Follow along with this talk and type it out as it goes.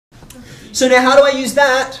So now how do I use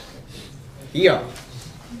that? Here.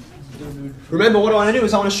 Remember, what I want to do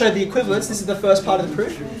is I want to show the equivalence. This is the first part of the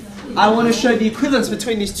proof. I want to show the equivalence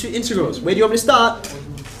between these two integrals. Where do you want me to start?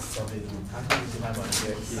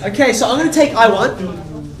 Okay, so I'm going to take I1.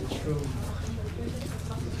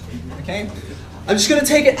 Okay, I'm just going to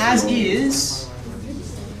take it as is.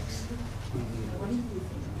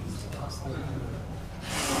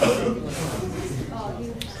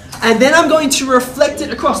 And then I'm going to reflect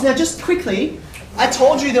it across. Now, just quickly, I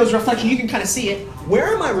told you there was reflection. You can kind of see it.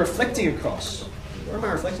 Where am I reflecting across? Where am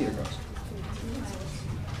I reflecting across?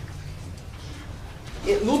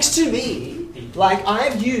 It looks to me like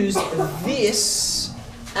I've used this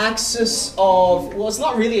axis of, well, it's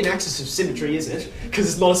not really an axis of symmetry, is it?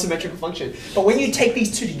 Because it's not a symmetrical function. But when you take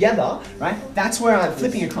these two together, right, that's where I'm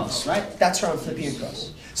flipping across, right? That's where I'm flipping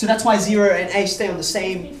across. So that's why 0 and A stay on the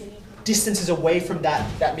same distances away from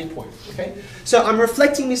that midpoint, okay? So I'm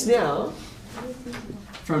reflecting this now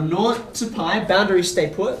from 0 to pi, boundaries stay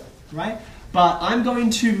put, right? But I'm going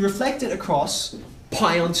to reflect it across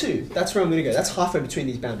pi on 2. That's where I'm going to go. That's halfway between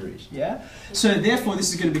these boundaries, yeah? So therefore, this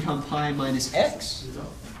is going to become pi minus x.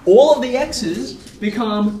 All of the x's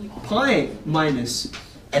become pi minus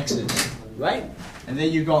x's, right? And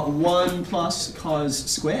then you've got 1 plus cos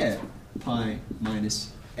squared pi minus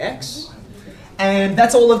x. And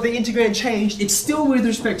that's all of the integrand changed. It's still with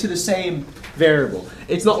respect to the same variable.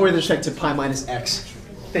 It's not with respect to pi minus x,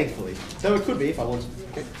 thankfully. So it could be if I wanted.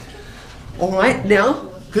 Okay. All right, now,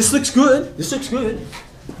 this looks good. This looks good.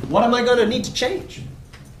 What am I going to need to change?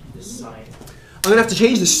 The sign. I'm going to have to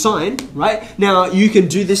change the sign, right? Now, you can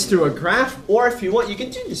do this through a graph, or if you want, you can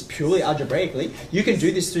do this purely algebraically. You can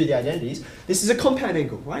do this through the identities. This is a compound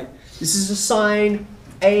angle, right? This is a sine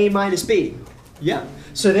A minus B. Yeah.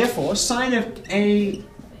 So therefore, sine of A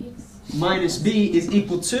minus B is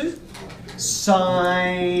equal to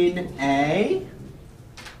sine A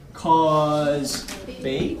cos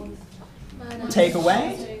B. Take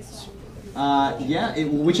away.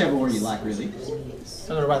 Whichever order you like, really. I'm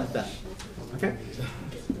going to write it down. Okay.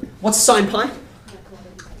 What's sine pi?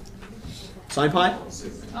 Sine pi?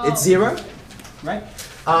 It's 0, right?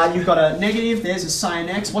 You've got a negative. There's a sine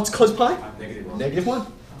x. What's cos pi? Negative 1.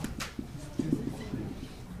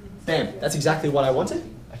 Bam, that's exactly what I wanted,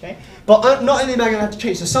 okay? But not only am I going to have to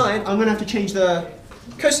change the sign, I'm going to have to change the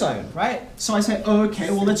cosine, right? So I say,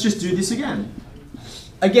 okay, well, let's just do this again.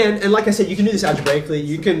 Again, and like I said, you can do this algebraically.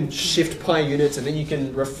 You can shift pi units, and then you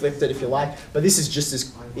can reflect it if you like. But this is just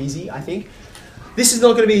as easy, I think. This is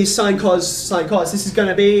not going to be sine cos. This is going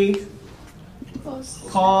to be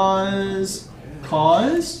cos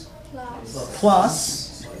plus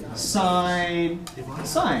sine.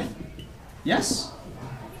 Yes?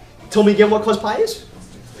 Tell me again what cos pi is?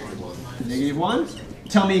 Negative 1.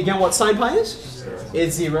 Tell me again what sine pi is?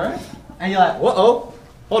 It's 0. And you're like, whoa,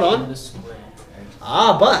 hold on.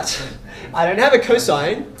 But I don't have a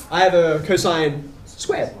cosine. I have a cosine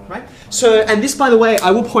squared, right? So, and this, by the way,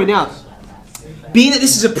 I will point out, being that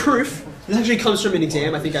this is a proof, this actually comes from an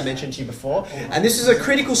exam I think I mentioned to you before, and this is a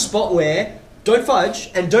critical spot where don't fudge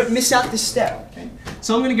and don't miss out this step. Okay?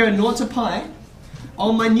 So I'm going to go 0 to pi.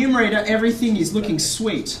 On my numerator, everything is looking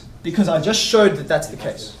sweet, because I just showed that that's the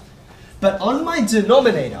case. But on my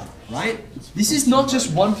denominator, right, this is not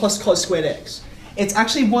just 1 plus cos squared x. It's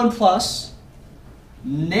actually 1 plus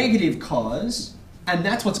negative cos, and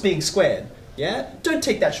that's what's being squared. Yeah? Don't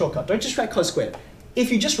take that shortcut. Don't just write cos squared.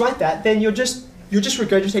 If you just write that, then you're just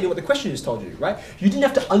regurgitating what the question just told you, right? You didn't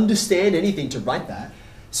have to understand anything to write that.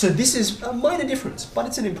 So this is a minor difference, but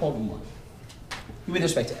it's an important one with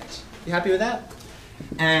respect to x. You happy with that?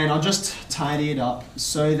 And I'll just tidy it up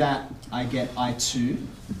so that I get I2.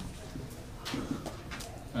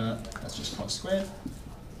 That's just cos squared.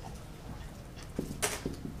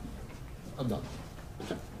 I'm done.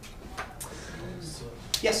 Okay. So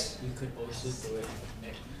Yes? you could also do it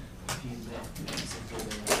if you let x equal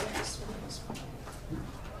to x minus 1.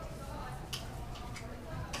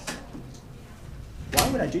 Why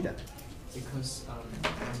would I do that? Because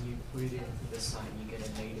when you put it in the sign, you get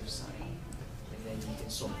a negative sign, and then you can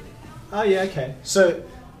solve it. Oh yeah, okay. So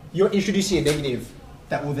you're introducing a negative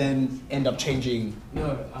that will then end up changing.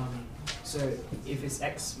 No, so if it's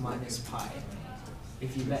x minus pi,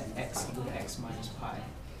 if you let x equal to x minus pi,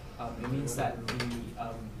 it means that the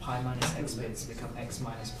pi minus x bits become x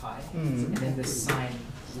minus pi, and then the sign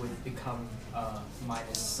would become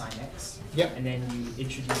minus sine x. Yep. And then you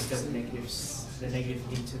introduce the negative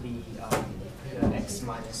into the x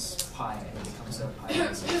minus pi, and it becomes a pi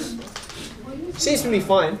minus x. Seems to be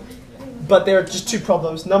fine, but there are just two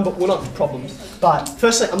problems. Well, not problems, but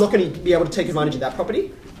firstly, I'm not going to be able to take advantage of that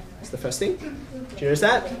property. That's the first thing. Do you notice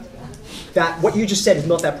that? that what you just said is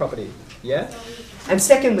not that property. Yeah? And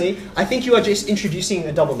secondly, I think you are just introducing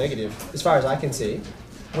a double negative, as far as I can see.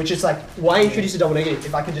 Which is like, why introduce a double negative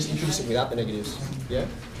if I can just introduce it without the negatives? Yeah?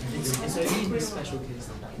 It's only a special case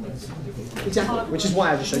that works. Exactly, which is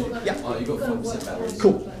why I just showed you. Yeah. Oh, you got 4% batteries.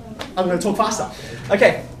 Cool. I'm going to talk faster.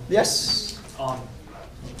 Okay, yes?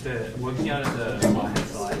 The working out of the right-hand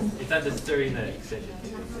side, is that just during the extension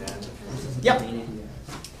exam? Yep.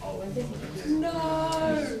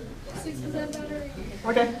 No! 6% battery.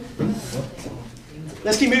 Okay.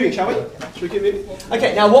 Let's keep moving, shall we? Should we keep moving?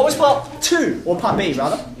 Okay, now what was part 2, or part B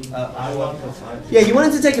rather? I1 plus I. Yeah, you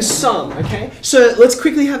wanted to take a sum, okay? So let's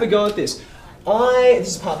quickly have a go at this. This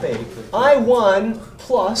is part B. I1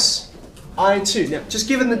 plus I2. Now, just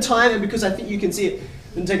given the time and because I think you can see it,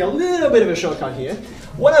 I'm going to take a little bit of a shortcut here.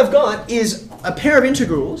 What I've got is a pair of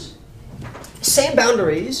integrals, same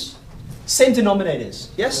boundaries, same denominators.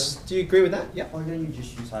 Yes? Do you agree with that? Yeah. Or then you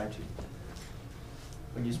just use I2.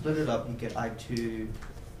 When you split it up, you get I2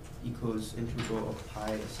 equals integral of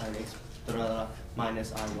pi sine x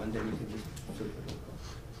minus I1, then you can just flip it over.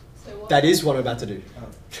 So what? That is what I'm about to do.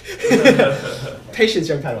 Oh. Patience,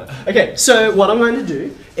 young Padawan. Okay, so what I'm going to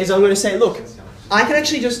do is I'm going to say, look, I can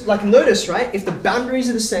actually just like notice, right? If the boundaries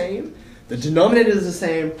are the same, the denominator is the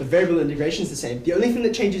same, the variable integration is the same. The only thing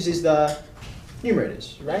that changes is the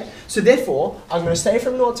numerators, right? So therefore, I'm going to stay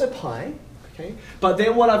from 0 to pi, okay? But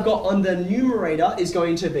then what I've got on the numerator is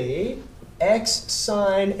going to be x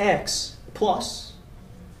sine x plus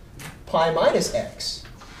pi minus x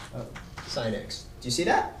sine x. Do you see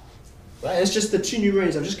that? Right? It's just the two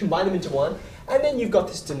numerators. I've just combined them into one, and then you've got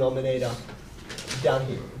this denominator down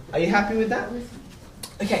here. Are you happy with that?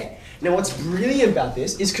 Okay. Now what's brilliant about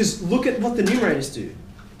this is because look at what the numerators do.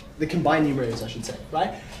 The combined numerators, I should say,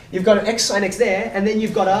 right? You've got an x sine x there, and then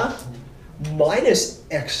you've got a minus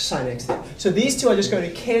x sine x there. So these two are just going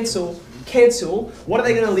to cancel. What are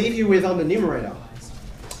they going to leave you with on the numerator?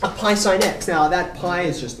 A pi sine x. Now that pi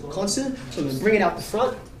is just a constant, so I'm going to bring it out the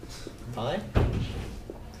front. Pi.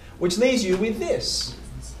 Which leaves you with this.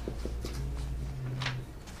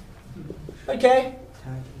 Okay.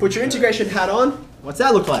 Put your integration hat on. What's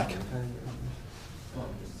that look like?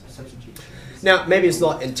 Now, maybe it's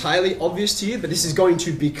not entirely obvious to you, but this is going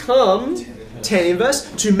to become tan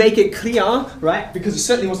inverse. To make it clear, right, because it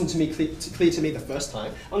certainly wasn't clear to me the first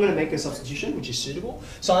time, I'm going to make a substitution, which is suitable.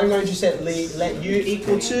 So I'm going to set let u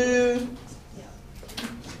equal to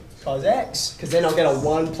cos x, because then I'll get a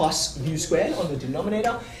 1 plus u squared on the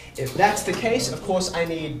denominator. If that's the case, of course, I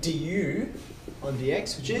need du on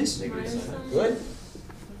dx, which is good.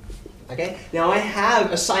 Okay, now I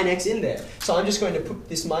have a sine x in there, so I'm just going to put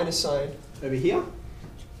this minus sign over here.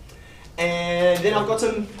 And then I've got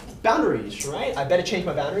some boundaries, right? I better change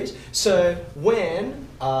my boundaries. So when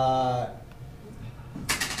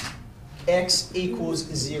x equals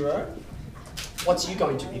 0, what's u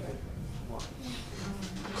going to equal?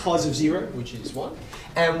 Cos of 0, which is 1.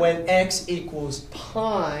 And when x equals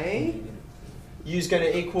pi, u is going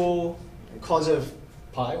to equal cos of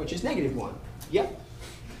pi, which is negative 1. Yep.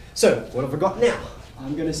 So, what have I got now?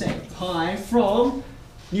 I'm going to say pi from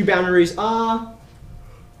new boundaries are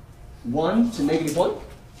 1 to negative 1.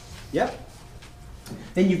 Yep.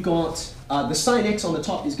 Then you've got the sine x on the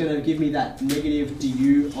top is going to give me that negative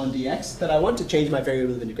du on dx that I want to change my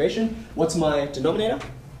variable of integration. What's my denominator?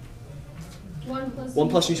 1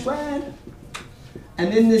 plus u squared.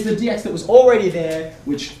 And then there's the dx that was already there,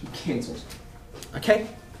 which cancels. Okay?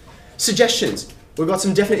 Suggestions. We've got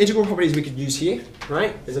some definite integral properties we could use here,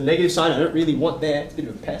 right? There's a negative sign I don't really want there. It's a bit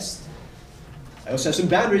of a pest. I also have some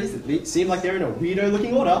boundaries that seem like they're in a weirdo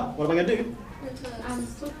looking order. What am I going to do?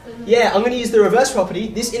 Yeah, I'm going to use the reverse property.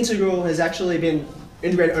 This integral has actually been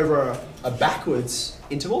integrated over a backwards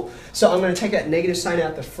interval. So I'm going to take that negative sign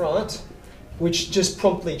out the front, which just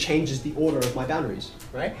promptly changes the order of my boundaries,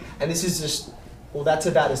 right? And this is just, well, that's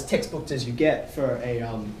about as textbooked as you get for a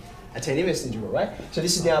tan inverse integral, right? So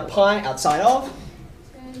this is now pi outside of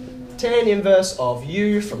tan inverse of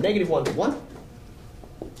u from negative 1 to 1.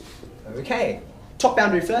 Okay, top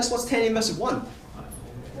boundary first. What's tan inverse of 1?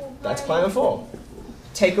 That's pi on 4.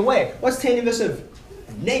 Take away. What's tan inverse of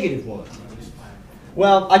negative 1?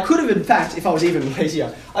 Well, I could have, in fact, if I was even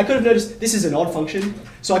lazier, I could have noticed this is an odd function,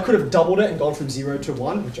 so I could have doubled it and gone from 0 to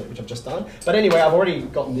 1, which I've just done. But anyway, I've already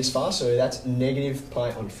gotten this far, so that's negative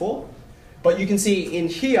pi on 4. But you can see in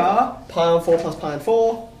here, pi on 4 plus pi on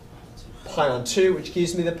 4, pi on 2, which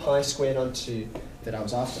gives me the pi squared on 2 that I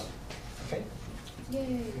was after. Okay.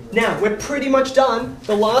 Yay. Now, we're pretty much done.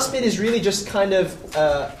 The last bit is really just kind of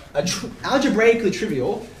algebraically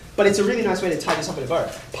trivial, but it's a really nice way to tie this up in a bow.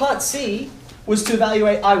 Part C was to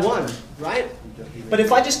evaluate I1, right? But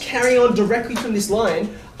if I just carry on directly from this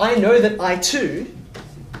line, I know that I2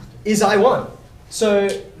 is I1. So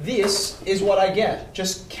this is what I get,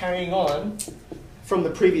 just carrying on from the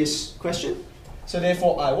previous question. So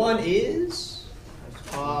therefore I1 is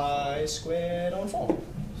I squared on 4.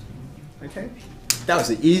 Okay? That was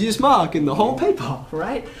the easiest mark in the whole paper,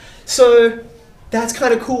 right? So that's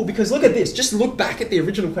kind of cool because look at this. Just look back at the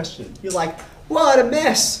original question. You're like, what a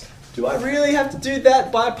mess. Do I really have to do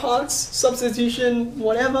that by parts, substitution,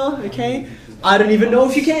 whatever, okay? I don't even know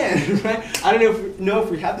if you can, right? I don't know if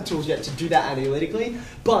we have the tools yet to do that analytically,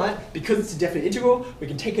 but because it's a definite integral, we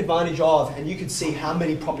can take advantage of, and you can see how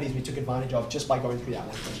many properties we took advantage of just by going through that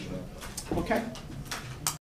one question. Okay?